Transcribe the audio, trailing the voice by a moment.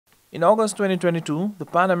In August 2022, the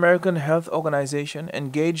Pan American Health Organization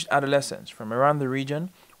engaged adolescents from around the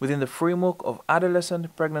region within the framework of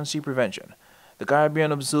Adolescent Pregnancy Prevention. The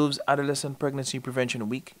Caribbean observes Adolescent Pregnancy Prevention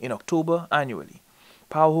Week in October annually.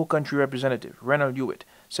 PAHO Country Representative Renald Hewitt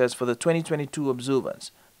says for the 2022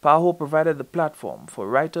 observance, PAHO provided the platform for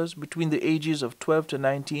writers between the ages of 12 to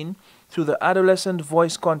 19 through the Adolescent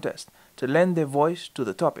Voice Contest to lend their voice to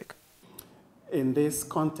the topic. In this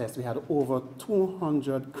contest, we had over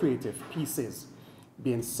 200 creative pieces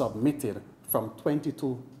being submitted from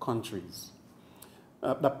 22 countries.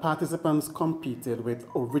 The participants competed with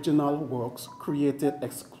original works created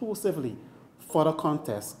exclusively for the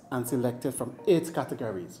contest and selected from 8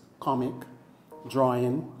 categories: comic,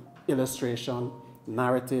 drawing, illustration,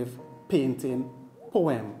 narrative, painting,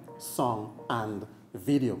 poem, song, and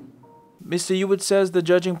video. Mr. Hewitt says the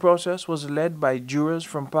judging process was led by jurors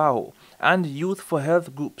from PAHO and Youth for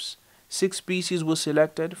Health groups. 6 pieces were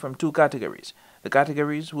selected from 2 categories. The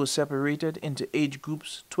categories were separated into age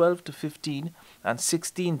groups 12 to 15 and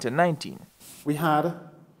 16 to 19. We had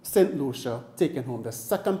St. Lucia taking home the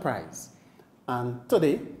 2nd prize. And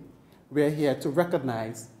today, we're here to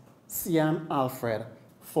recognize Cian Alfred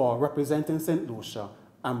for representing St. Lucia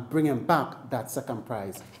and bringing back that 2nd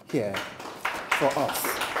prize here for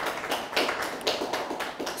us.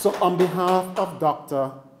 So on behalf of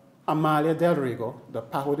Dr. Amalia Del Rigo, the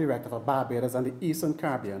PAHO Director for Barbados and the Eastern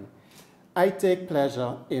Caribbean, I take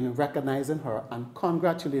pleasure in recognizing her and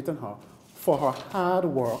congratulating her for her hard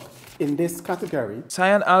work in this category.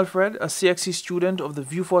 Cian Alfred, a CXC student of the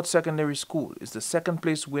Vieux Secondary School, is the 2nd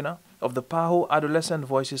place winner of the PAHO Adolescent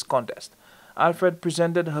Voices Contest. Alfred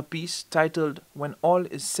presented her piece titled "When All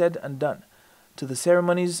Is Said and Done" to the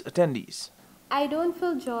ceremony's attendees. I don't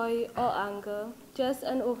feel joy or anger, just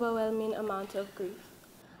an overwhelming amount of grief.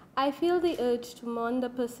 I feel the urge to mourn the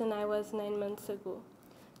person I was 9 months ago,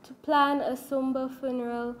 to plan a somber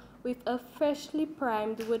funeral with a freshly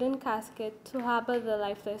primed wooden casket to harbor the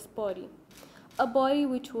lifeless body, a body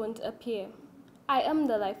which won't appear. I am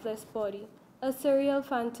the lifeless body, a surreal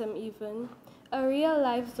phantom even, a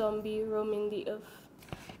real-life zombie roaming the earth.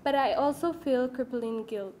 But I also feel crippling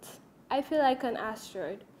guilt. I feel like an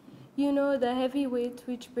asteroid. You know, the heavy weight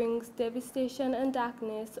which brings devastation and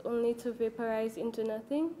darkness only to vaporize into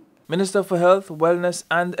nothing? Minister for Health, Wellness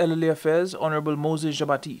and Elderly Affairs, Honorable Moses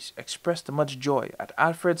Jabatis, expressed much joy at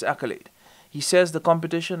Alfred's accolade. He says the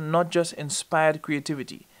competition not just inspired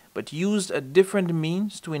creativity, but used a different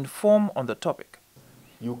means to inform on the topic.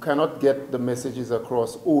 You cannot get the messages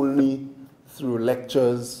across only through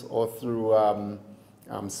lectures or through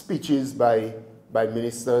speeches by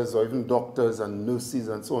ministers or even doctors and nurses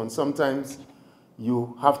and so on. Sometimes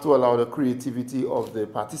you have to allow the creativity of the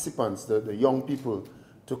participants, the young people,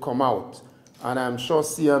 to come out. And I'm sure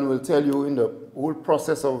Cian will tell you in the whole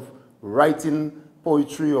process of writing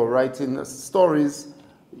poetry or writing stories,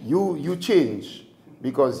 you change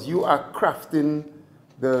because you are crafting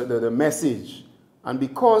the message. And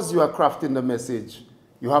because you are crafting the message,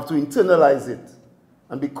 you have to internalize it.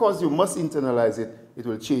 And because you must internalize it, it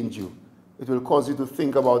will change you. It will cause you to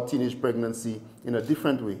think about teenage pregnancy in a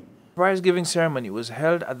different way. The prize-giving ceremony was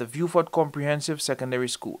held at the Vieux Comprehensive Secondary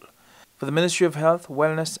School. For the Ministry of Health,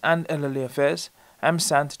 Wellness and Elderly Affairs, I'm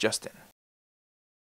Sant Justin.